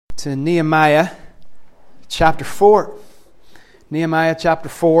to Nehemiah chapter 4. Nehemiah chapter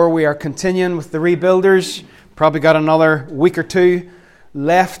 4, we are continuing with the rebuilders. Probably got another week or two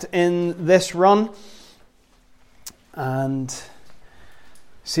left in this run. And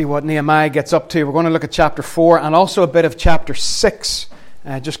see what Nehemiah gets up to. We're going to look at chapter 4 and also a bit of chapter 6,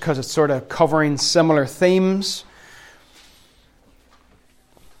 just because it's sort of covering similar themes.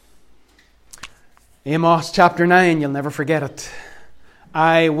 Amos chapter 9, you'll never forget it.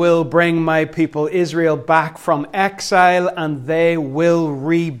 I will bring my people Israel back from exile and they will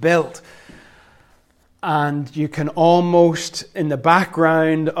rebuild. And you can almost, in the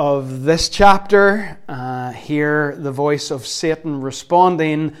background of this chapter, hear the voice of Satan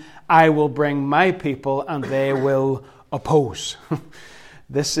responding, I will bring my people and they will oppose.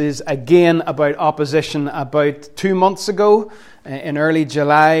 This is again about opposition. About 2 months ago, in early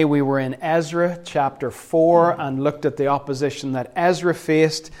July, we were in Ezra chapter 4 and looked at the opposition that Ezra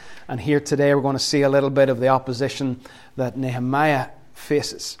faced. And here today we're going to see a little bit of the opposition that Nehemiah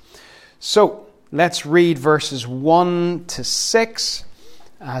faces. So let's read verses 1 to 6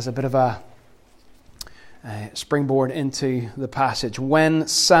 as a bit of a springboard into the passage. When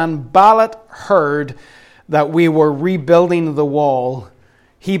Sanballat heard that we were rebuilding the wall,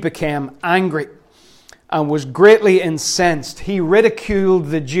 he became angry and was greatly incensed. He ridiculed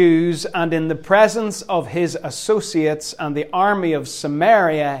the Jews, and in the presence of his associates and the army of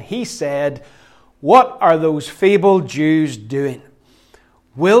Samaria, he said, what are those feeble Jews doing?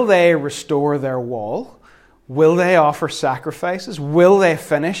 Will they restore their wall? Will they offer sacrifices? Will they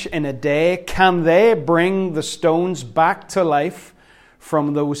finish in a day? Can they bring the stones back to life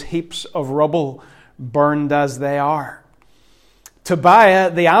from those heaps of rubble, burned as they are?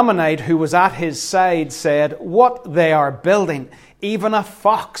 Tobiah the Ammonite, who was at his side, said, what they are building, even a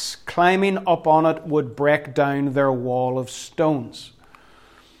fox climbing up on it would break down their wall of stones.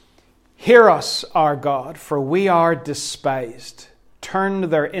 Hear us, our God, for we are despised. Turn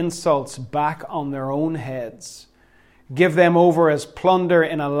their insults back on their own heads. Give them over as plunder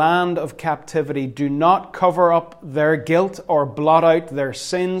in a land of captivity. Do not cover up their guilt or blot out their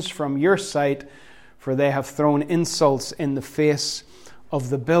sins from your sight, for they have thrown insults in the face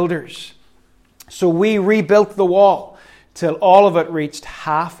of the builders. So we rebuilt the wall till all of it reached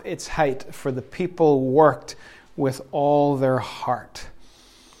half its height, for the people worked with all their heart.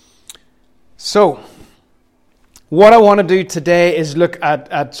 So, what I want to do today is look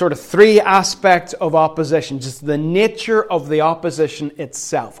at sort of three aspects of opposition. Just the nature of the opposition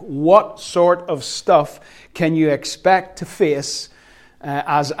itself. What sort of stuff can you expect to face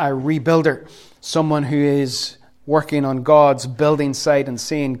as a rebuilder? Someone who is working on God's building site and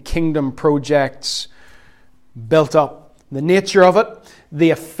seeing kingdom projects built up. The nature of it, the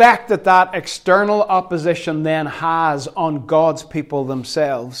effect that that external opposition then has on God's people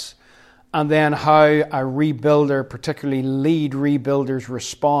themselves, and then how a rebuilder, particularly lead rebuilders,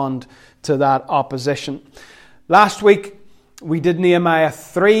 respond to that opposition. Last week, we did Nehemiah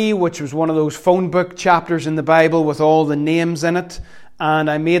 3, which was one of those phone book chapters in the Bible with all the names in it.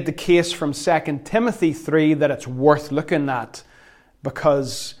 And I made the case from 2 Timothy 3 that it's worth looking at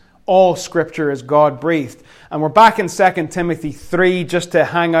because all Scripture is God-breathed. And we're back in 2 Timothy 3 just to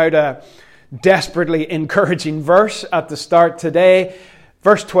hang out a desperately encouraging verse at the start today.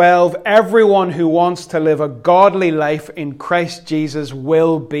 Verse 12, everyone who wants to live a godly life in Christ Jesus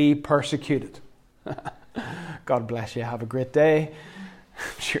will be persecuted. God bless you. Have a great day.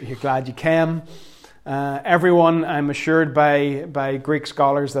 I'm sure you're glad you came. Everyone, I'm assured by Greek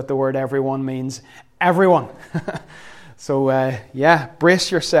scholars that the word everyone means everyone. So,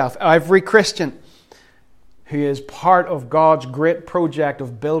 brace yourself. Every Christian who is part of God's great project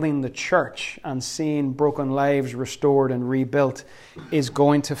of building the church and seeing broken lives restored and rebuilt is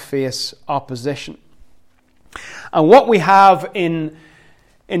going to face opposition. And what we have in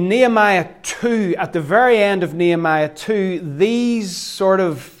Nehemiah 2, at the very end of Nehemiah 2, these sort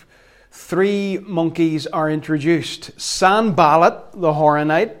of three monkeys are introduced. Sanballat the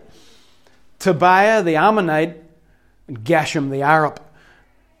Horonite, Tobiah the Ammonite, and Geshem the Arab.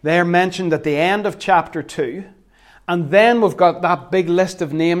 They're mentioned at the end of chapter 2. And then we've got that big list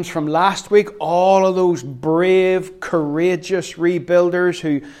of names from last week. All of those brave, courageous rebuilders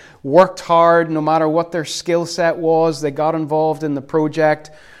who worked hard no matter what their skill set was. They got involved in the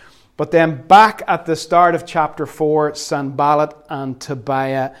project. But then back at the start of chapter 4, Sanballat and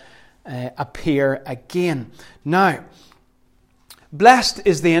Tobiah appear again. Now, blessed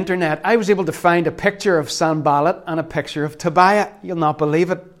is the internet. I was able to find a picture of Sanballat and a picture of Tobiah. You'll not believe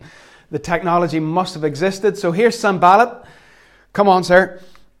it. The technology must have existed. So here's Sanballat. Come on, sir.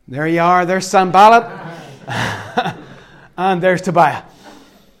 There you are. There's Sanballat. And there's Tobiah.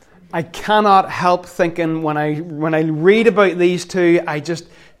 I cannot help thinking when I read about these two, I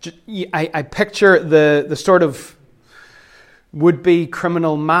picture the sort of would-be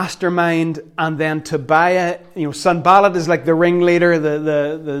criminal mastermind, and then Tobiah. Sanballat is like the ringleader,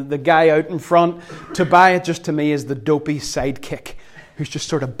 the guy out in front. Tobiah, just to me, is the dopey sidekick who's just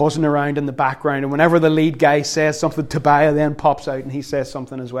sort of buzzing around in the background. And whenever the lead guy says something, Tobiah then pops out and he says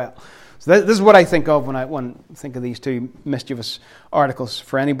something as well. So this is what I think of when I think of these two mischievous articles.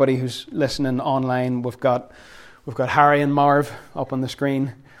 For anybody who's listening online, we've got Harry and Marv up on the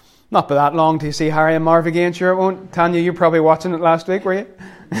screen. Not by that long till you see Harry and Marv again. Sure it won't. Tanya, you're probably watching it last week, were you?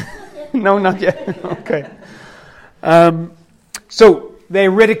 No, not yet. Okay. So they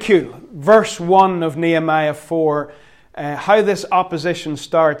ridicule. Verse 1 of Nehemiah 4, how this opposition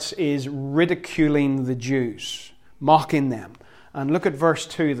starts is ridiculing the Jews, mocking them. And look at verse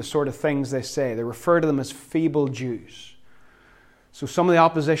 2, the sort of things they say. They refer to them as feeble Jews. So some of the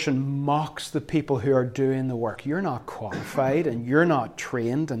opposition mocks the people who are doing the work. You're not qualified, and you're not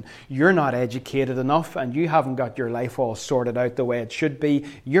trained, and you're not educated enough, and you haven't got your life all sorted out the way it should be.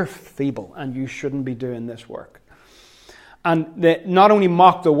 You're feeble, and you shouldn't be doing this work. And they not only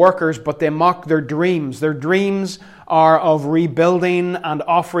mock the workers, but they mock their dreams. Their dreams are of rebuilding and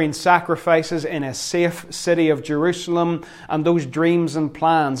offering sacrifices in a safe city of Jerusalem, and those dreams and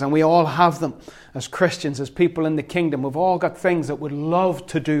plans, and we all have them as Christians, as people in the kingdom. We've all got things that we'd love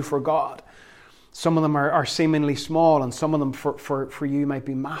to do for God. Some of them are seemingly small, and some of them for you might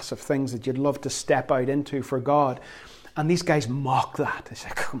be massive things that you'd love to step out into for God. And these guys mock that. They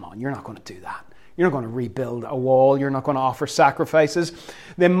say, come on, you're not going to do that. You're not going to rebuild a wall. You're not going to offer sacrifices.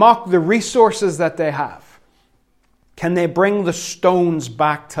 They mock the resources that they have. Can they bring the stones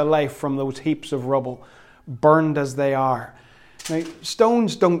back to life from those heaps of rubble, burned as they are? Now,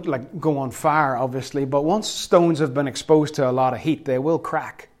 stones don't go on fire, obviously, but once stones have been exposed to a lot of heat, they will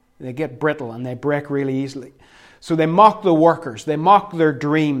crack. They get brittle and they break really easily. So they mock the workers, they mock their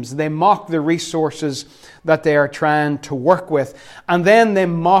dreams, they mock the resources that they are trying to work with, and then they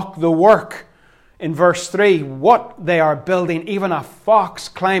mock the work. In verse 3, what they are building, even a fox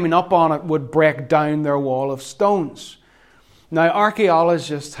climbing up on it would break down their wall of stones. Now,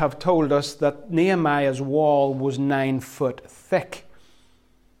 archaeologists have told us that Nehemiah's wall was 9 foot thick.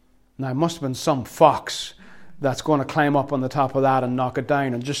 Now, it must have been some fox that's going to climb up on the top of that and knock it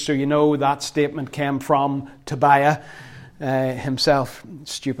down. And just so you know, that statement came from Tobiah himself,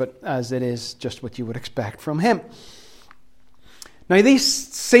 stupid as it is, just what you would expect from him. Now, these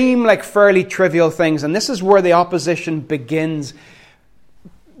seem like fairly trivial things, and this is where the opposition begins.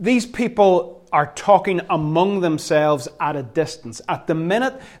 These people are talking among themselves at a distance. At the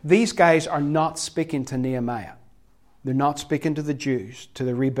minute, these guys are not speaking to Nehemiah. They're not speaking to the Jews, to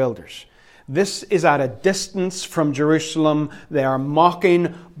the rebuilders. This is at a distance from Jerusalem. They are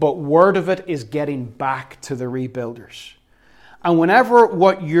mocking, but word of it is getting back to the rebuilders. And whenever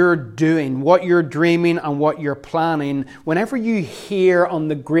what you're doing, what you're dreaming and what you're planning, whenever you hear on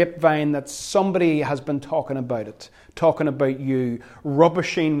the grapevine that somebody has been talking about it, talking about you,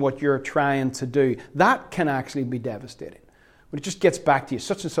 rubbishing what you're trying to do, that can actually be devastating. But it just gets back to you.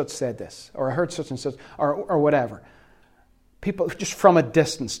 Such and such said this, or I heard such and such, or whatever. People just from a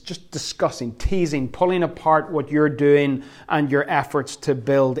distance, just discussing, teasing, pulling apart what you're doing and your efforts to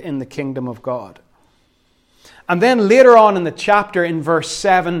build in the kingdom of God. And then later on in the chapter, in verse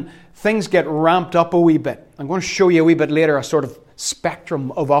 7, things get ramped up a wee bit. I'm going to show you a wee bit later a sort of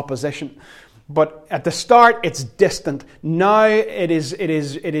spectrum of opposition. But at the start, it's distant. Now it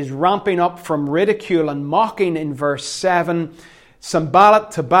is ramping up from ridicule and mocking in verse 7.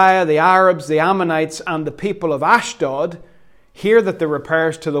 Sanballat, Tobiah, the Arabs, the Ammonites, and the people of Ashdod hear that the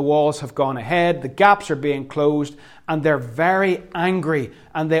repairs to the walls have gone ahead, the gaps are being closed, and they're very angry,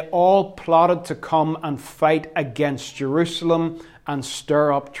 and they all plotted to come and fight against Jerusalem and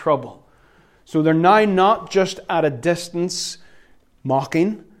stir up trouble. So they're now not just at a distance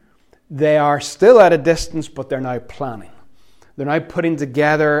mocking, they are still at a distance, but they're now planning. They're now putting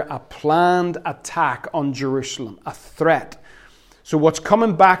together a planned attack on Jerusalem, a threat. So what's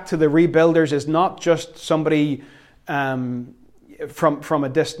coming back to the rebuilders is not just somebody from a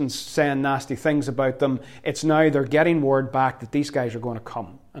distance saying nasty things about them. It's now they're getting word back that these guys are going to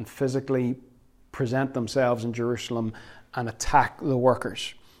come and physically present themselves in Jerusalem and attack the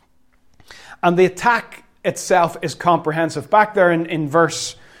workers. And the attack itself is comprehensive. Back there in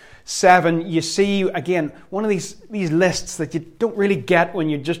verse 7, you see, again, one of these lists that you don't really get when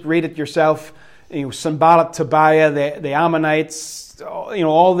you just read it yourself. Sanballat, Tobiah, the Ammonites,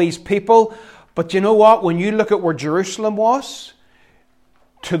 all these people. But you know what? When you look at where Jerusalem was,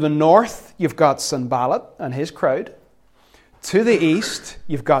 to the north, you've got Sanballat and his crowd. To the east,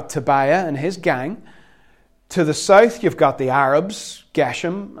 you've got Tobiah and his gang. To the south, you've got the Arabs,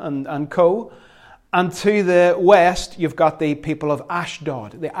 Geshem and co. And to the west, you've got the people of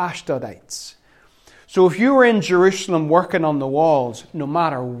Ashdod, the Ashdodites. So if you were in Jerusalem working on the walls, no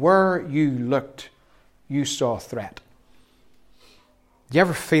matter where you looked, you saw a threat. Do you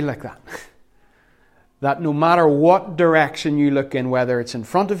ever feel like that? That no matter what direction you look in, whether it's in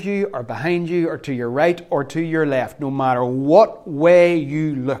front of you or behind you or to your right or to your left, no matter what way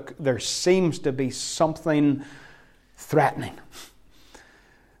you look, there seems to be something threatening.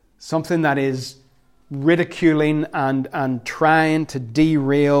 Something that is ridiculing and trying to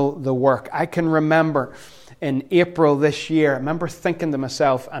derail the work. I can remember in April this year, I remember thinking to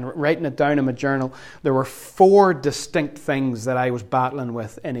myself and writing it down in my journal, there were 4 distinct things that I was battling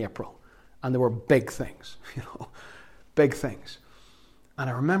with in April. And they were big things, big things. And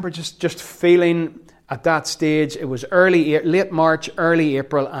I remember just feeling at that stage, it was late March, early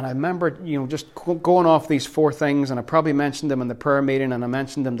April, and I remember, just going off these 4 things, and I probably mentioned them in the prayer meeting, and I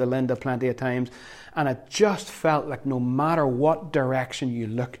mentioned them to Linda plenty of times, and it just felt like no matter what direction you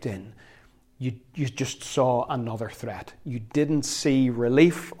looked in, you just saw another threat. You didn't see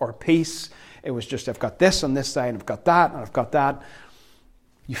relief or peace. It was just, I've got this on this side, and I've got that, and I've got that.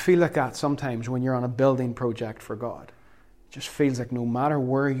 You feel like that sometimes when you're on a building project for God. It just feels like no matter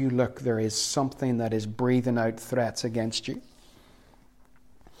where you look, there is something that is breathing out threats against you.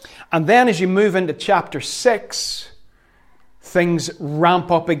 And then as you move into chapter 6, things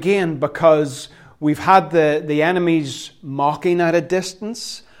ramp up again because we've had the enemies mocking at a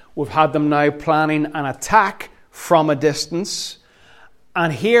distance. We've had them now planning an attack from a distance.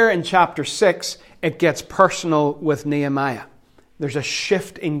 And here in chapter 6, it gets personal with Nehemiah. There's a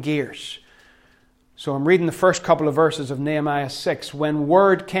shift in gears. So I'm reading the first couple of verses of Nehemiah 6. When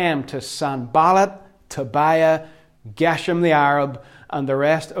word came to Sanballat, Tobiah, Geshem the Arab, and the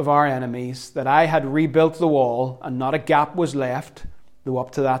rest of our enemies that I had rebuilt the wall and not a gap was left, though up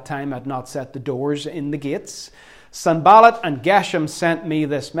to that time I had not set the doors in the gates, Sanballat and Geshem sent me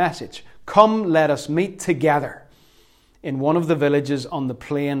this message. Come, let us meet together in one of the villages on the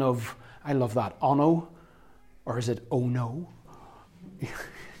plain of, I love that, Ono, or is it Ono?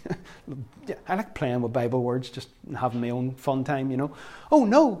 I like playing with Bible words, just having my own fun time, Oh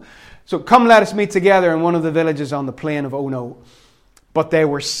no! So come let us meet together in one of the villages on the plain of Ono. But they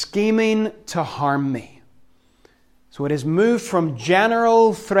were scheming to harm me. So it has moved from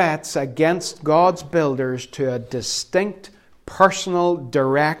general threats against God's builders to a distinct, personal,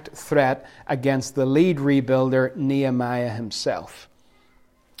 direct threat against the lead rebuilder, Nehemiah himself.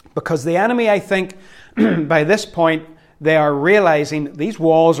 Because the enemy, I think, by this point, they are realizing these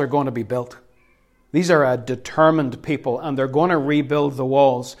walls are going to be built. These are a determined people, and they're going to rebuild the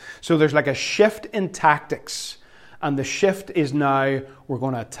walls. So there's like a shift in tactics. And the shift is now, we're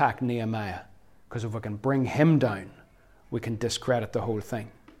going to attack Nehemiah. Because if we can bring him down, we can discredit the whole thing.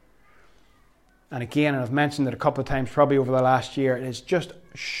 And again, and I've mentioned it a couple of times probably over the last year, it is just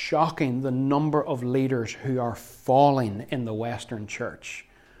shocking the number of leaders who are falling in the Western church.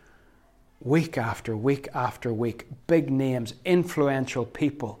 Week after week after week, big names, influential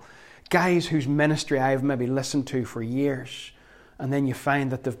people, guys whose ministry I've maybe listened to for years, and then you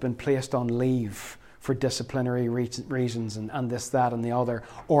find that they've been placed on leave for disciplinary reasons and this, that, and the other,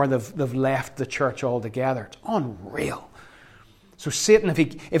 or they've left the church altogether. It's unreal. So Satan,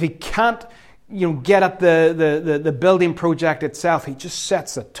 if he can't get at the building project itself, he just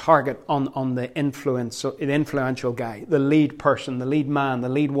sets a target on the influential guy, the lead person, the lead man, the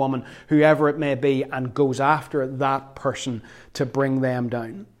lead woman, whoever it may be, and goes after that person to bring them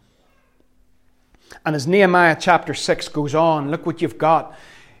down. And as Nehemiah chapter 6 goes on, look what you've got.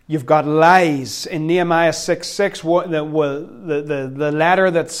 You've got lies. In Nehemiah 6:6, the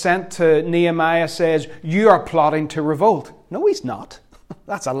letter that's sent to Nehemiah says, you are plotting to revolt. No, he's not.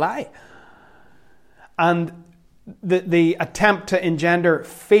 That's a lie. And the attempt to engender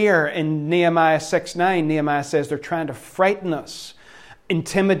fear in Nehemiah 6:9, Nehemiah says they're trying to frighten us.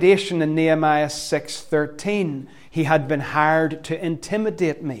 Intimidation in Nehemiah 6:13, he had been hired to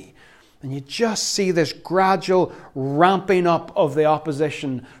intimidate me. And you just see this gradual ramping up of the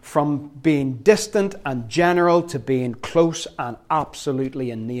opposition from being distant and general to being close and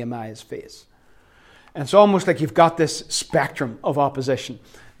absolutely in Nehemiah's face. And it's almost like you've got this spectrum of opposition.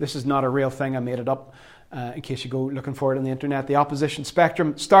 This is not a real thing, I made it up in case you go looking for it on the internet. The opposition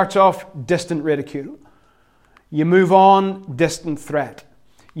spectrum starts off distant ridicule. You move on, distant threat.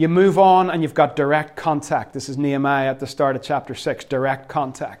 You move on and you've got direct contact. This is Nehemiah at the start of chapter 6, direct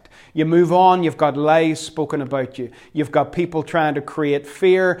contact. You move on, you've got lies spoken about you. You've got people trying to create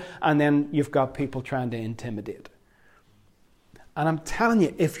fear, and then you've got people trying to intimidate. And I'm telling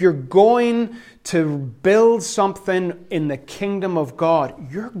you, if you're going to build something in the kingdom of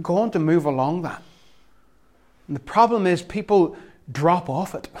God, you're going to move along that. And the problem is people drop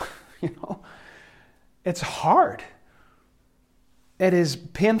off it. It's hard. It is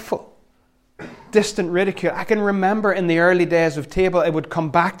painful. Distant ridicule. I can remember in the early days of Table, it would come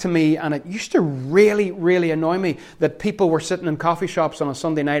back to me, and it used to really, really annoy me that people were sitting in coffee shops on a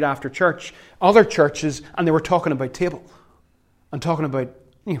Sunday night after church, other churches, and they were talking about Table and talking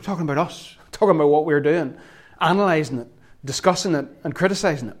about us, talking about what we were doing, analysing it, discussing it, and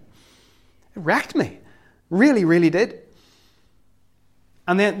criticising it. It wrecked me. Really, really did.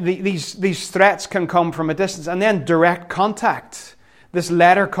 And then these threats can come from a distance, and then direct contact. This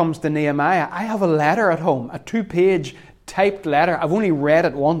letter comes to Nehemiah. I have a letter at home, a 2-page typed letter. I've only read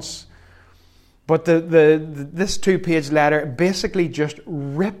it once. But this 2-page letter basically just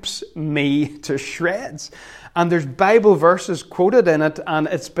rips me to shreds. And there's Bible verses quoted in it, and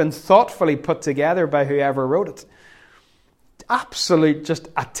it's been thoughtfully put together by whoever wrote it. Absolute just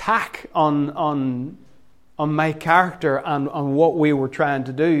attack on my character and on what we were trying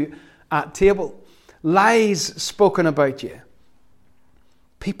to do at Table. Lies spoken about you.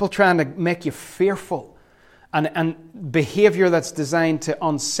 People trying to make you fearful, and behavior that's designed to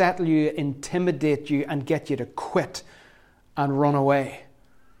unsettle you, intimidate you, and get you to quit and run away.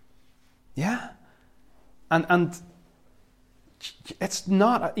 Yeah? And it's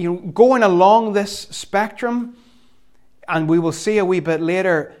not, going along this spectrum, and we will see a wee bit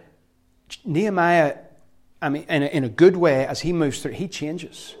later, Nehemiah, in a good way, as he moves through, he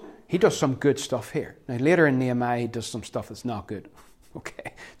changes. He does some good stuff here. Now, later in Nehemiah, he does some stuff that's not good.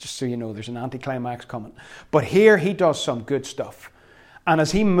 Okay, just so you know, there's an anticlimax coming. But here he does some good stuff. And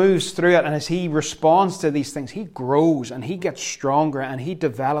as he moves through it and as he responds to these things, he grows and he gets stronger and he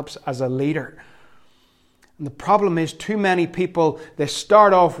develops as a leader. And the problem is too many people, they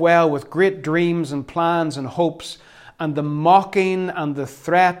start off well with great dreams and plans and hopes, and the mocking and the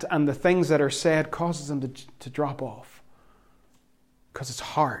threat and the things that are said causes them to drop off. Because it's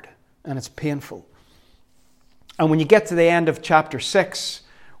hard and it's painful. And when you get to the end of chapter 6,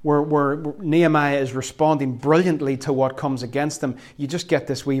 where Nehemiah is responding brilliantly to what comes against him, you just get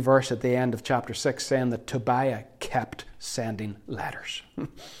this wee verse at the end of chapter 6 saying that Tobiah kept sending letters.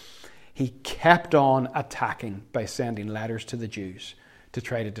 He kept on attacking by sending letters to the Jews to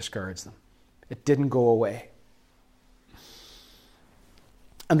try to discourage them. It didn't go away.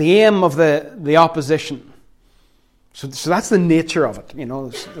 And the aim of the opposition, so that's the nature of it.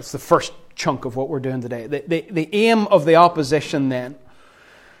 That's the first chunk of what we're doing today. The aim of the opposition then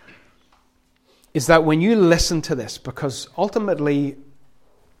is that when you listen to this, because ultimately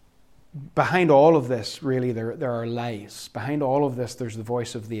behind all of this really there are lies. Behind all of this there's the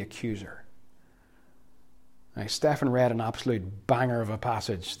voice of the accuser. Now, Stephen read an absolute banger of a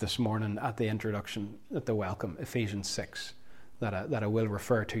passage this morning at the introduction, at the welcome, Ephesians 6, that I will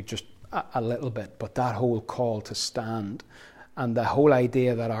refer to just a little bit, but that whole call to stand and the whole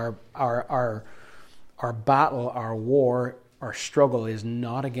idea that our battle, our war, our struggle is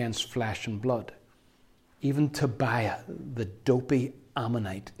not against flesh and blood. Even Tobiah, the dopey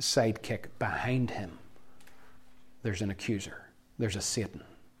Ammonite sidekick, behind him, there's an accuser. There's a Satan.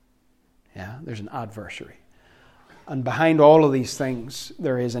 Yeah, there's an adversary. And behind all of these things,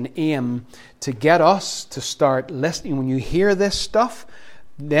 there is an aim to get us to start listening. When you hear this stuff,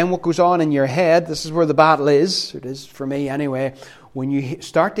 then what goes on in your head, this is where the battle is. It is for me anyway. When you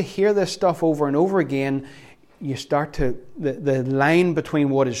start to hear this stuff over and over again, you start to, the line between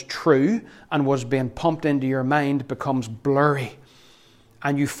what is true and what's being pumped into your mind becomes blurry.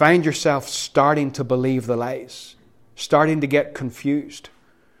 And you find yourself starting to believe the lies, starting to get confused.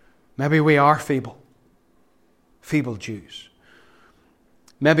 Maybe we are feeble Jews.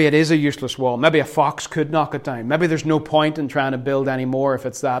 Maybe it is a useless wall. Maybe a fox could knock it down. Maybe there's no point in trying to build any more if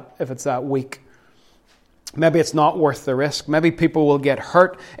it's that weak. Maybe it's not worth the risk. Maybe people will get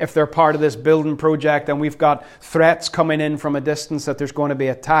hurt if they're part of this building project and we've got threats coming in from a distance that there's going to be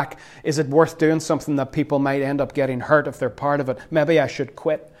attack. Is it worth doing something that people might end up getting hurt if they're part of it? Maybe I should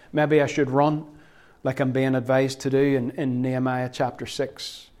quit. Maybe I should run, like I'm being advised to do in Nehemiah chapter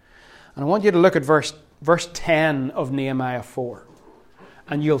 6. And I want you to look at verse 10 of Nehemiah 4.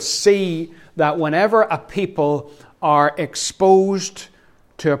 And you'll see that whenever a people are exposed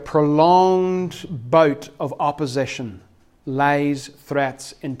to a prolonged bout of opposition, lies,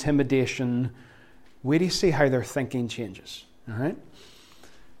 threats, intimidation, where do you see how their thinking changes? All right?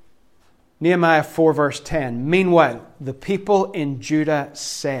 Nehemiah 4 verse 10. Meanwhile, the people in Judah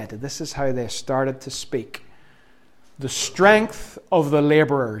said, this is how they started to speak, the strength of the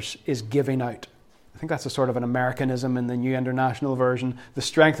laborers is giving out. think that's a sort of an Americanism in the New International Version. The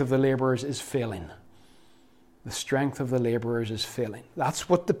strength of the laborers is failing. The strength of the laborers is failing. That's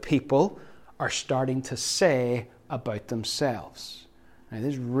what the people are starting to say about themselves. Now,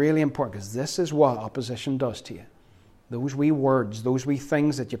 this is really important because this is what opposition does to you. Those wee words, those wee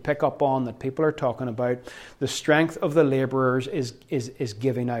things that you pick up on that people are talking about, the strength of the laborers is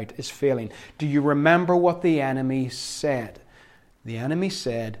giving out, is failing. Do you remember what the enemy said? The enemy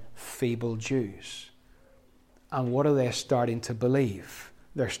said, feeble Jews. And what are they starting to believe?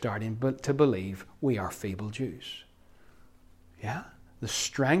 They're starting to believe we are feeble Jews. Yeah? The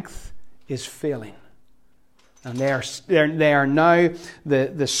strength is failing. And they are now,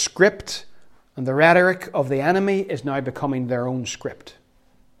 the script and the rhetoric of the enemy is now becoming their own script.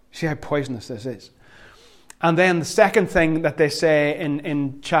 See how poisonous this is? And then the second thing that they say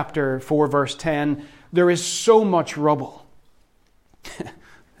in chapter 4, verse 10, there is so much rubble.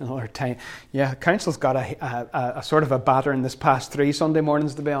 Another time. Yeah, council's got a sort of a battering this past 3 Sunday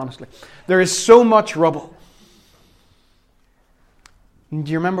mornings, to be honest. There is so much rubble.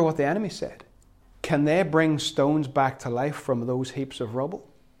 Do you remember what the enemy said? Can they bring stones back to life from those heaps of rubble?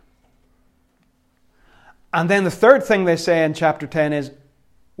 And then the third thing they say in chapter 10 is,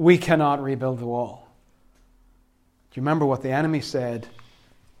 we cannot rebuild the wall. Do you remember what the enemy said?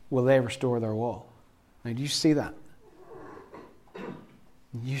 Will they restore their wall? Now, do you see that?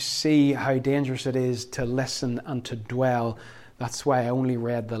 You see how dangerous it is to listen and to dwell. That's why I only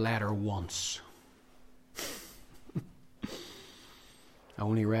read the letter once. I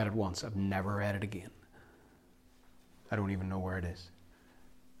only read it once. I've never read it again. I don't even know where it is.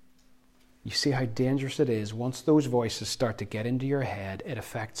 You see how dangerous it is. Once those voices start to get into your head, it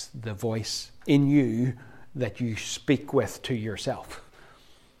affects the voice in you that you speak with to yourself.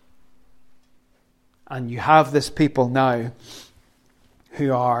 And you have this people now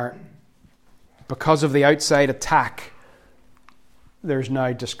who are, because of the outside attack, there's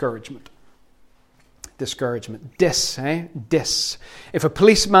now discouragement. Discouragement. Dis. If a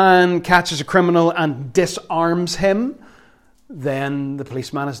policeman catches a criminal and disarms him, then the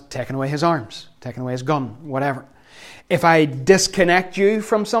policeman has taken away his arms, taken away his gun, whatever. If I disconnect you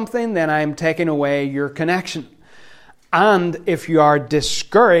from something, then I'm taking away your connection. And if you are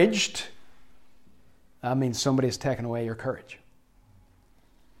discouraged, that means somebody's taken away your courage.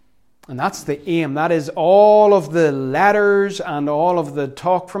 And that's the aim. That is all of the letters and all of the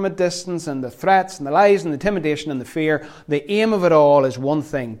talk from a distance and the threats and the lies and the intimidation and the fear. The aim of it all is one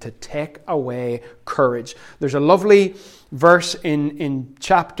thing, to take away courage. There's a lovely verse in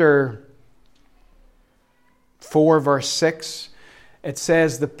chapter 4, verse 6. It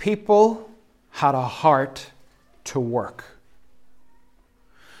says, the people had a heart to work.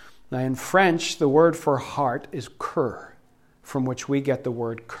 Now in French, the word for heart is cœur, from which we get the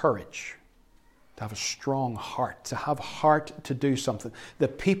word courage. To have a strong heart, to have heart to do something. The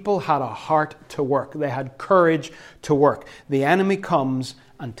people had a heart to work. They had courage to work. The enemy comes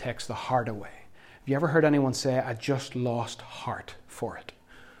and takes the heart away. Have you ever heard anyone say, I just lost heart for it?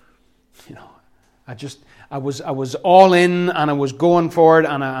 You know, I was all in and I was going for it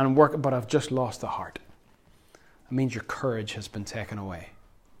and working, but I've just lost the heart. It means your courage has been taken away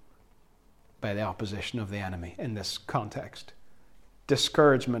by the opposition of the enemy in this context.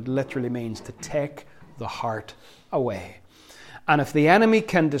 Discouragement literally means to take the heart away. And if the enemy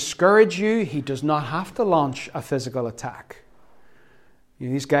can discourage you, he does not have to launch a physical attack.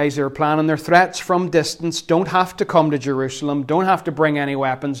 These guys who are planning their threats from distance don't have to come to Jerusalem, don't have to bring any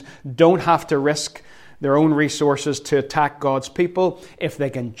weapons, don't have to risk their own resources to attack God's people. If they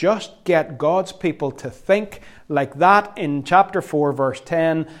can just get God's people to think like that in chapter 4, verse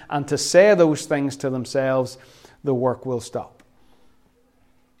 10, and to say those things to themselves, the work will stop.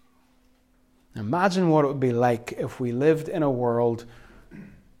 Imagine what it would be like if we lived in a world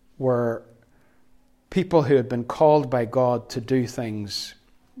where people who had been called by God to do things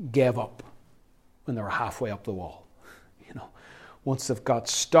gave up when they were halfway up the wall. You know, once they've got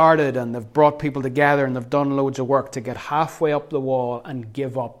started and they've brought people together and they've done loads of work, to get halfway up the wall and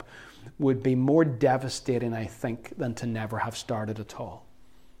give up would be more devastating, I think, than to never have started at all.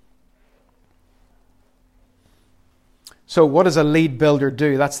 So what does a lead builder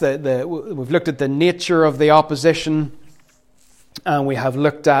do? That's we've looked at the nature of the opposition, and we have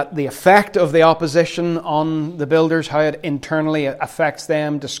looked at the effect of the opposition on the builders, how it internally affects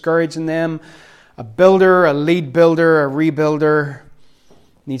them, discouraging them. A builder, a lead builder, a rebuilder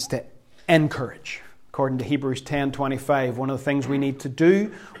needs to encourage. According to Hebrews 10:25, one of the things we need to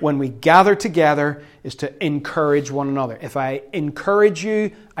do when we gather together is to encourage one another. If I encourage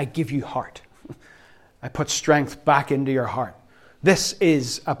you, I give you heart. I put strength back into your heart. This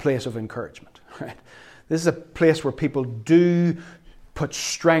is a place of encouragement. Right? This is a place where people do put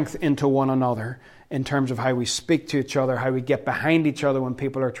strength into one another in terms of how we speak to each other, how we get behind each other when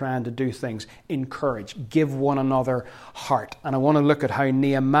people are trying to do things. Encourage, give one another heart. And I want to look at how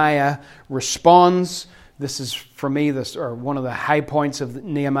Nehemiah responds. This is, for me, one of the high points of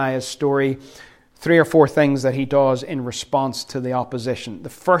Nehemiah's story. 3 or 4 things that he does in response to the opposition. The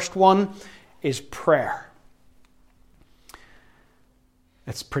first one is prayer.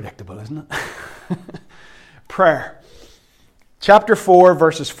 It's predictable, isn't it? Prayer. Chapter 4,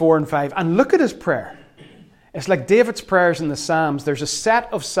 verses 4 and 5. And look at his prayer. It's like David's prayers in the Psalms. There's a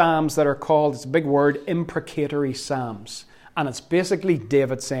set of Psalms that are called, it's a big word, imprecatory Psalms. And it's basically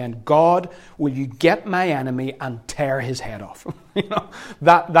David saying, God, will you get my enemy and tear his head off?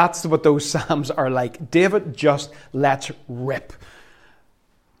 That's what those Psalms are like. David just lets rip.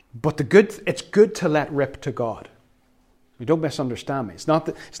 But it's good to let rip to God. You don't misunderstand me. It's not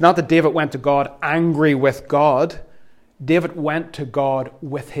that David went to God angry with God. David went to God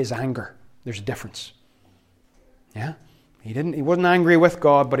with his anger. There's a difference. Yeah? He wasn't angry with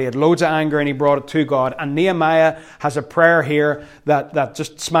God, but he had loads of anger and he brought it to God. And Nehemiah has a prayer here that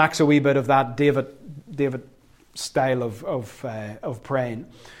just smacks a wee bit of that David style of praying.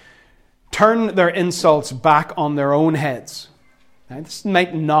 Turn their insults back on their own heads. Now, this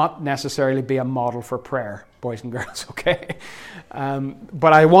might not necessarily be a model for prayer, boys and girls, okay?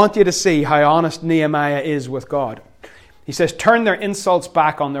 But I want you to see how honest Nehemiah is with God. He says, turn their insults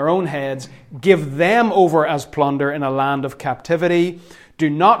back on their own heads, give them over as plunder in a land of captivity. Do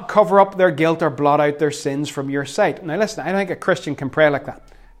not cover up their guilt or blot out their sins from your sight. Now listen, I don't think a Christian can pray like that.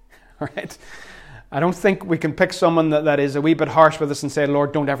 All right? I don't think we can pick someone that is a wee bit harsh with us and say,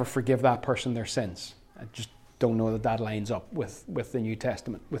 Lord, don't ever forgive that person their sins. I just don't know that lines up with the New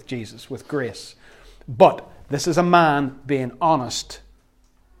Testament, with Jesus, with grace. But this is a man being honest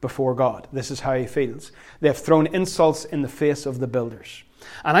before God. This is how he feels. They have thrown insults in the face of the builders.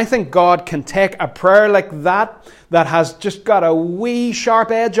 And I think God can take a prayer like that has just got a wee sharp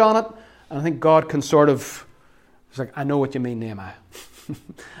edge on it, and I think God can it's like, I know what you mean, Nehemiah.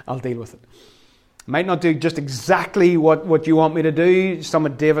 I'll deal with it. I might not do just exactly what you want me to do. Some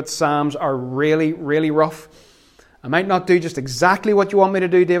of David's Psalms are really, really rough. I might not do just exactly what you want me to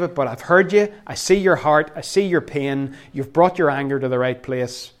do, David, but I've heard you. I see your heart. I see your pain. You've brought your anger to the right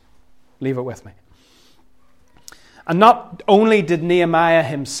place. Leave it with me. And not only did Nehemiah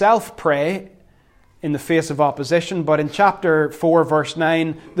himself pray in the face of opposition, but in chapter 4, verse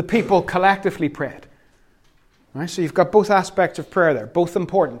 9, the people collectively prayed. Right? So you've got both aspects of prayer there, both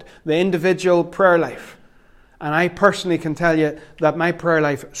important. The individual prayer life. And I personally can tell you that my prayer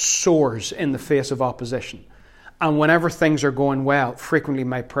life soars in the face of opposition. And whenever things are going well, frequently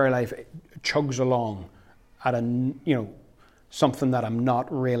my prayer life chugs along at something that I'm not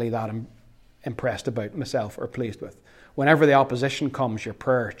really that impressed about myself or pleased with. Whenever the opposition comes, your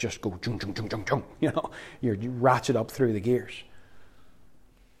prayers just go jung, jung, jung, jung, jung. You ratchet up through the gears.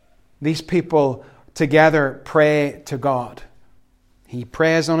 These people together pray to God. He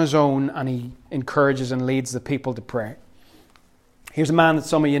prays on his own and he encourages and leads the people to pray. Here's a man that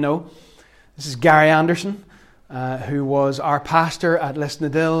some of you know. This is Gary Anderson. Who was our pastor at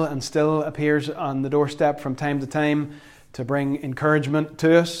Lisnadil and still appears on the doorstep from time to time to bring encouragement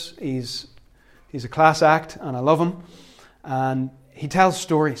to us. He's a class act and I love him. And he tells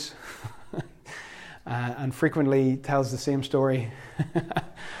stories. And frequently tells the same story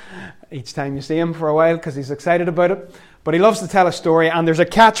each time you see him for a while because he's excited about it. But he loves to tell a story, and there's a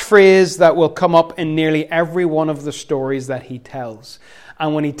catchphrase that will come up in nearly every one of the stories that he tells.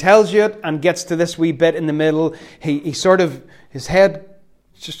 And when he tells you it and gets to this wee bit in the middle, his head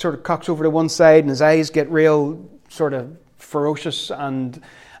just sort of cocks over to one side and his eyes get real sort of ferocious and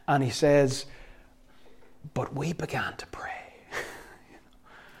he says, but we began to pray.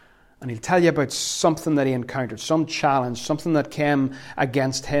 And he'll tell you about something that he encountered, some challenge, something that came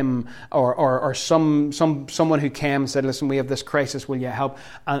against him, or someone who came and said, listen, we have this crisis, will you help?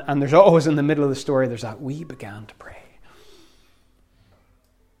 And there's always in the middle of the story, there's that, we began to pray.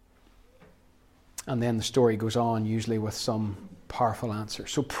 And then the story goes on, usually with some powerful answer.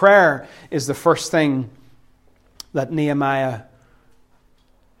 So prayer is the first thing that Nehemiah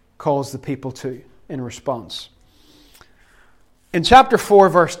calls the people to in response. In chapter 4,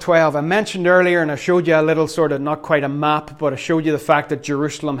 verse 12, I mentioned earlier, and I showed you a little sort of, not quite a map, but I showed you the fact that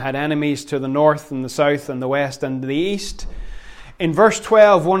Jerusalem had enemies to the north and the south and the west and the east. In verse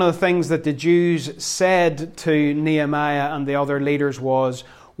 12, one of the things that the Jews said to Nehemiah and the other leaders was,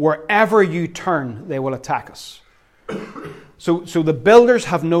 wherever you turn, they will attack us. So the builders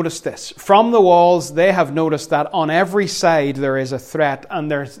have noticed this. From the walls, they have noticed that on every side there is a threat,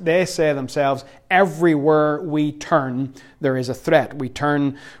 and they say themselves, everywhere we turn, there is a threat. We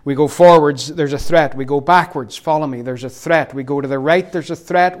turn, we go forwards, there's a threat. We go backwards, follow me, there's a threat. We go to the right, there's a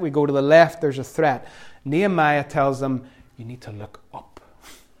threat. We go to the left, there's a threat. Nehemiah tells them, you need to look up.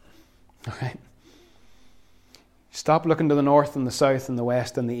 All right? Stop looking to the north and the south and the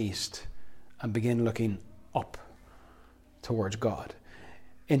west and the east and begin looking up towards God.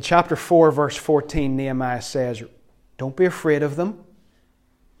 In chapter 4, verse 14, Nehemiah says, don't be afraid of them.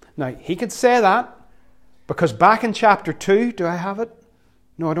 Now, he could say that because back in chapter 2, do I have it?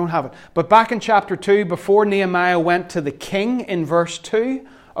 No, I don't have it. But back in chapter 2, before Nehemiah went to the king in verse 2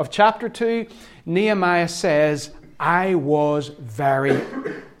 of chapter 2, Nehemiah says, I was very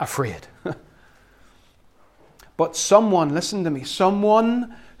afraid. But someone, listen to me,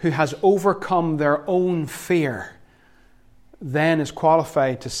 someone who has overcome their own fear then is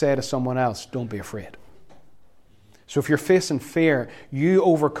qualified to say to someone else, don't be afraid. So if you're facing fear, you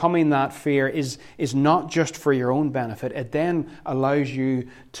overcoming that fear is not just for your own benefit. It then allows you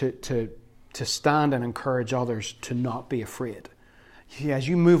to stand and encourage others to not be afraid. As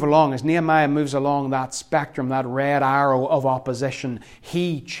you move along, as Nehemiah moves along that spectrum, that red arrow of opposition,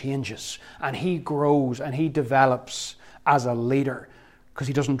 he changes and he grows and he develops as a leader because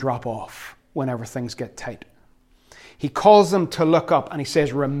he doesn't drop off whenever things get tight. He calls them to look up and he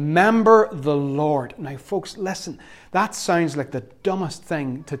says, remember the Lord. Now, folks, listen, that sounds like the dumbest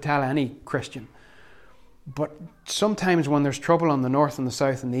thing to tell any Christian. But sometimes when there's trouble on the north and the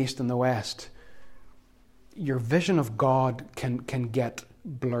south and the east and the west, your vision of God can get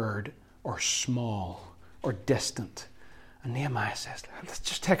blurred or small or distant. And Nehemiah says, let's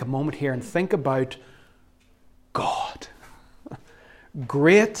just take a moment here and think about God.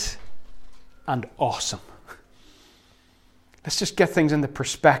 Great and awesome. Let's just get things into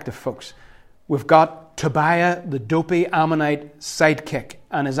perspective, folks. We've got Tobiah, the dopey Ammonite sidekick,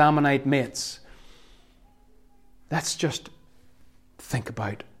 and his Ammonite mates. Let's just think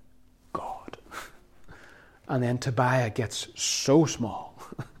about God. And then Tobiah gets so small.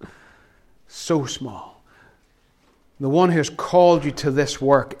 So small. The one who has called you to this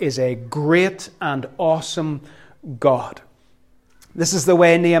work is a great and awesome God. This is the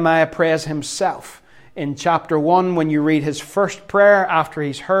way Nehemiah prays himself. In chapter 1, when you read his first prayer after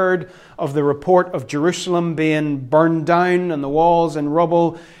he's heard of the report of Jerusalem being burned down and the walls in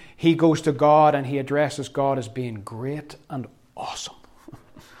rubble, he goes to God and he addresses God as being great and awesome.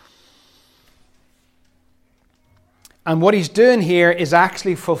 And what he's doing here is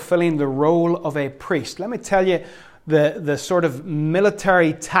actually fulfilling the role of a priest. Let me tell you the sort of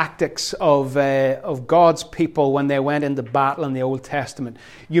military tactics of God's people when they went into battle in the Old Testament.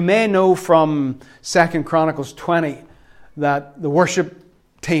 You may know from 2 Chronicles 20 that the worship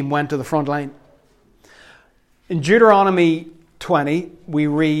team went to the front line. In Deuteronomy 20, we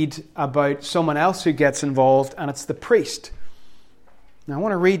read about someone else who gets involved, and it's the priest. Now, I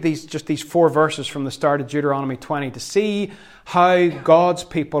want to read these 4 verses from the start of Deuteronomy 20 to see how God's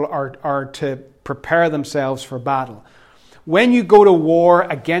people are to prepare themselves for battle. When you go to war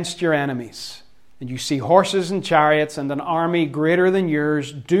against your enemies, and you see horses and chariots and an army greater than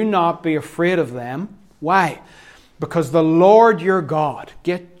yours, do not be afraid of them. Why? Because the Lord your God,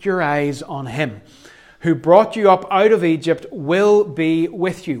 get your eyes on him, who brought you up out of Egypt, will be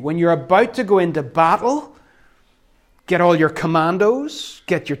with you. When you're about to go into battle, get all your commandos,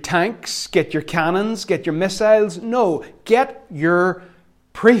 get your tanks, get your cannons, get your missiles. No, get your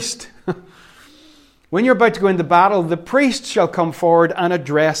priest. When you're about to go into battle, the priest shall come forward and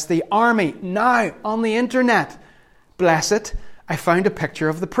address the army. Now, on the internet, bless it, I found a picture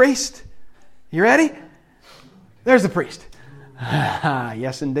of the priest. You ready? There's the priest.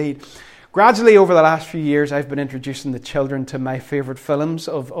 Yes, indeed. Gradually, over the last few years, I've been introducing the children to my favourite films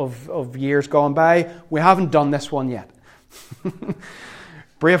of years gone by. We haven't done this one yet.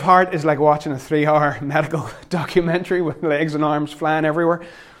 Braveheart is like watching a 3-hour medical documentary with legs and arms flying everywhere.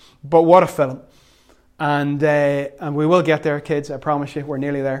 But what a film. And we will get there, kids, I promise you, we're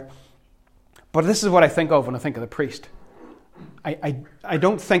nearly there. But this is what I think of when I think of the priest. I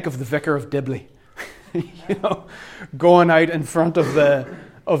don't think of the vicar of Dibley, going out in front of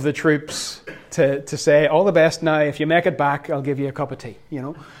the troops to say, all the best now, if you make it back, I'll give you a cup of tea.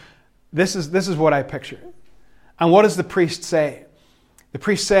 This is what I picture. And what does the priest say? The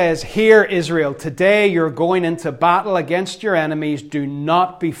priest says, "Hear, Israel, today you're going into battle against your enemies. Do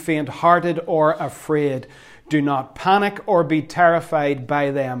not be faint-hearted or afraid. Do not panic or be terrified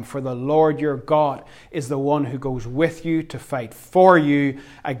by them, for the Lord your God is the one who goes with you to fight for you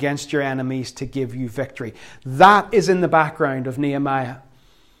against your enemies to give you victory. That is in the background of Nehemiah.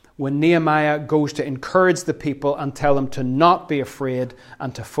 When Nehemiah goes to encourage the people and tell them to not be afraid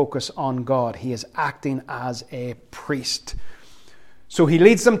and to focus on God, he is acting as a priest. So he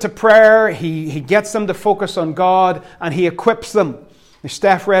leads them to prayer, he gets them to focus on God, and he equips them.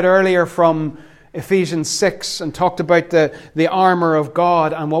 Steph read earlier from Ephesians 6 and talked about the armor of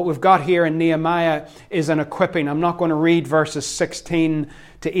God, and what we've got here in Nehemiah is an equipping. I'm not going to read verses 16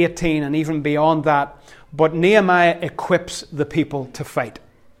 to 18 and even beyond that, but Nehemiah equips the people to fight.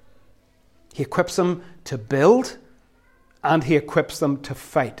 He equips them to build, and he equips them to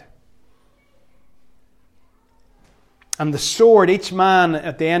fight. And the sword, each man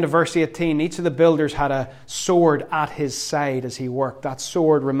at the end of verse 18, each of the builders had a sword at his side as he worked. That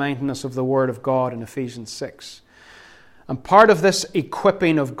sword reminding us of the Word of God in Ephesians 6. And part of this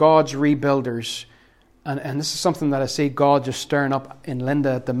equipping of God's rebuilders, and this is something that I see God just stirring up in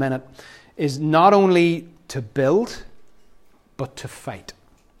Linda at the minute, is not only to build, but to fight.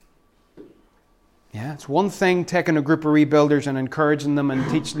 Yeah, it's one thing taking a group of rebuilders and encouraging them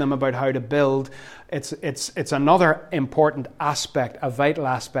and teaching them about how to build. It's another important aspect, a vital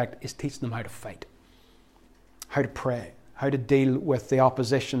aspect, is teaching them how to fight, how to pray, how to deal with the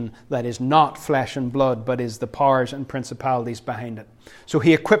opposition that is not flesh and blood, but is the powers and principalities behind it. So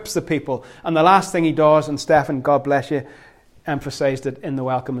he equips the people. And the last thing he does, and Stephen, God bless you, emphasized it in the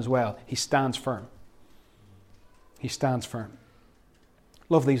welcome as well, he stands firm. He stands firm.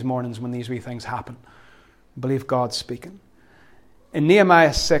 Love these mornings when these wee things happen. I believe God's speaking. In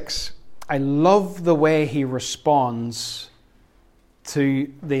Nehemiah 6, I love the way he responds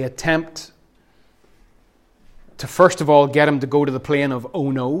to the attempt to first of all get him to go to the plane of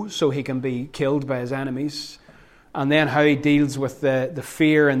oh no, so he can be killed by his enemies. And then how he deals with the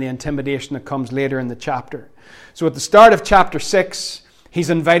fear and the intimidation that comes later in the chapter. So at the start of chapter 6, he's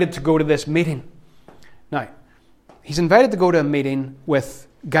invited to go to this meeting. Now, he's invited to go to a meeting with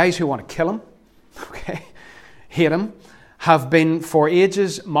guys who want to kill him, okay, hate him, have been for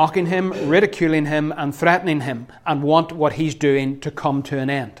ages mocking him, ridiculing him, and threatening him, and want what he's doing to come to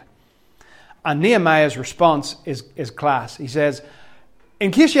an end. And Nehemiah's response is class. He says, in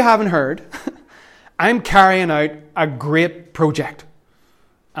case you haven't heard, I'm carrying out a great project,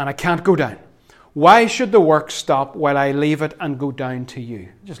 and I can't go down. Why should the work stop while I leave it and go down to you?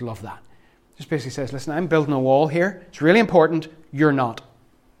 I just love that. Just basically says, listen, I'm building a wall here. It's really important. You're not.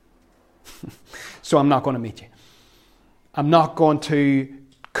 So I'm not going to meet you. I'm not going to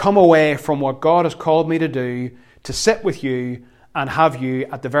come away from what God has called me to do, to sit with you and have you,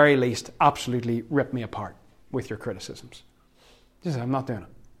 at the very least, absolutely rip me apart with your criticisms. Just, I'm not doing it.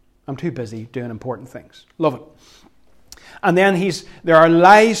 I'm too busy doing important things. Love it. And then there are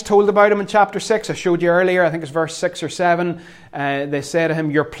lies told about him in chapter 6. I showed you earlier, I think it's verse 6 or 7. They say to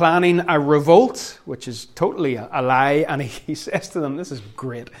him, you're planning a revolt, which is totally a lie. And he says to them, this is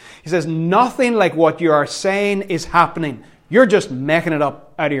great. He says, nothing like what you are saying is happening. You're just making it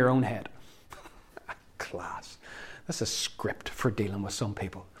up out of your own head. Class. That's a script for dealing with some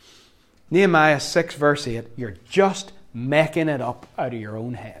people. Nehemiah 6 verse 8, you're just making it up out of your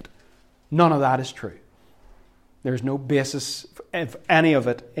own head. None of that is true. There's no basis of any of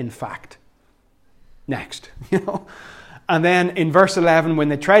it in fact. Next, And then in verse 11, when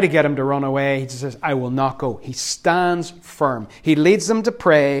they try to get him to run away, he says, I will not go. He stands firm. He leads them to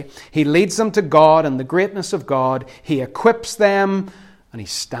pray. He leads them to God and the greatness of God. He equips them and he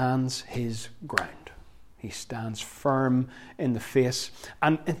stands his ground. He stands firm in the face.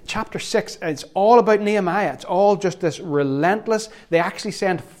 And in chapter 6, it's all about Nehemiah. It's all just this relentless. They actually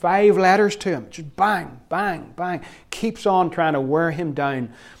send 5 letters to him. Just bang, bang, bang. Keeps on trying to wear him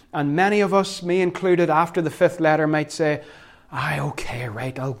down. And many of us, me included, after the 5th letter might say, okay,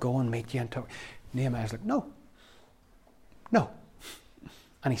 right, I'll go and meet you and talk. Nehemiah's like, no.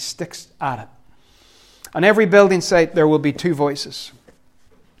 And he sticks at it. On every building site, there will be 2 voices.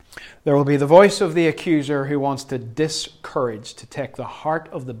 There will be the voice of the accuser who wants to discourage, to take the heart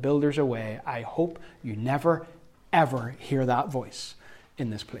of the builders away. I hope you never, ever hear that voice in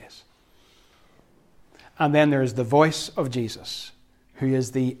this place. And then there's the voice of Jesus, who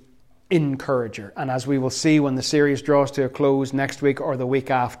is the encourager. And as we will see when the series draws to a close next week or the week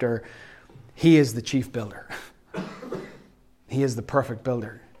after, he is the chief builder. He is the perfect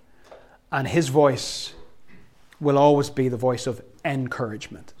builder. And his voice will always be the voice of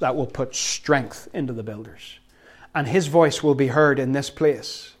encouragement that will put strength into the builders. And his voice will be heard in this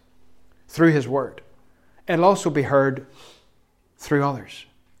place through his word. It'll also be heard through others.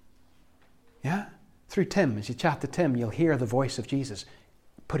 Yeah? Through Tim, as you chat to Tim, you'll hear the voice of Jesus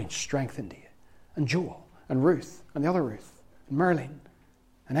putting strength into you. And Joel, and Ruth, and the other Ruth, and Merlin,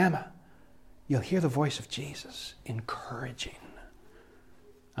 and Emma. You'll hear the voice of Jesus encouraging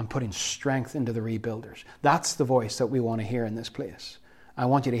and putting strength into the rebuilders. That's the voice that we want to hear in this place. I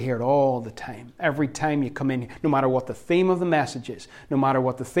want you to hear it all the time. Every time you come in, no matter what the theme of the message is, no matter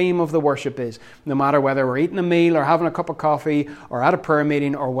what the theme of the worship is, no matter whether we're eating a meal or having a cup of coffee or at a prayer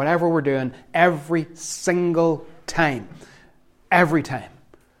meeting or whatever we're doing, every single time,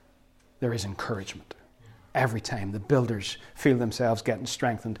 there is encouragement. Every time the builders feel themselves getting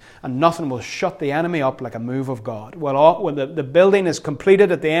strengthened. And nothing will shut the enemy up like a move of God. Well, when the building is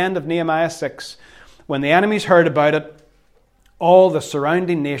completed at the end of Nehemiah 6, when the enemies heard about it, all the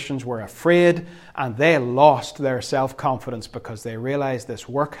surrounding nations were afraid and they lost their self-confidence because they realized this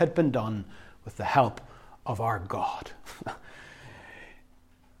work had been done with the help of our God.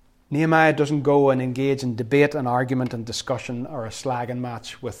 Nehemiah doesn't go and engage in debate and argument and discussion or a slagging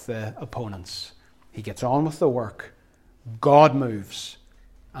match with the opponents. He gets on with the work. God moves,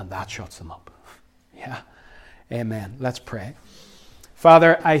 and that shuts them up. Yeah. Amen. Let's pray.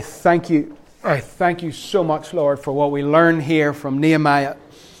 Father, I thank you. I thank you so much, Lord, for what we learn here from Nehemiah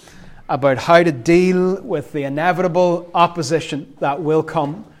about how to deal with the inevitable opposition that will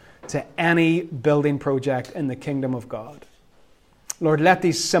come to any building project in the kingdom of God. Lord, let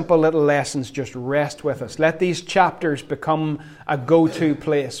these simple little lessons just rest with us. Let these chapters become a go-to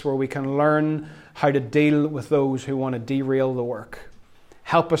place where we can learn how to deal with those who want to derail the work.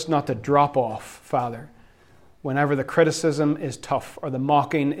 Help us not to drop off, Father. Whenever the criticism is tough or the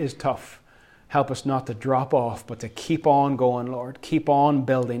mocking is tough, help us not to drop off, but to keep on going, Lord. Keep on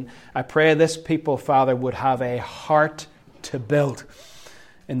building. I pray this people, Father, would have a heart to build.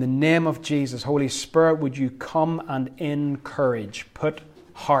 In the name of Jesus, Holy Spirit, would you come and encourage, put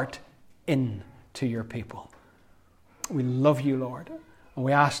heart into your people. We love you, Lord. And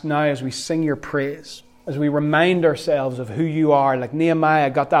we ask now as we sing your praise, as we remind ourselves of who you are, like Nehemiah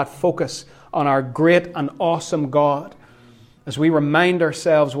got that focus on our great and awesome God, as we remind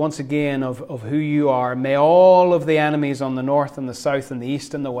ourselves once again of who you are, may all of the enemies on the north and the south and the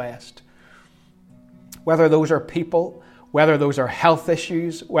east and the west, whether those are people, whether those are health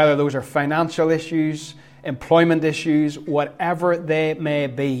issues, whether those are financial issues, employment issues, whatever they may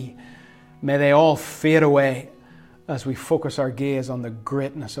be, may they all fade away as we focus our gaze on the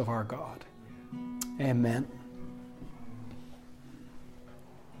greatness of our God. Amen.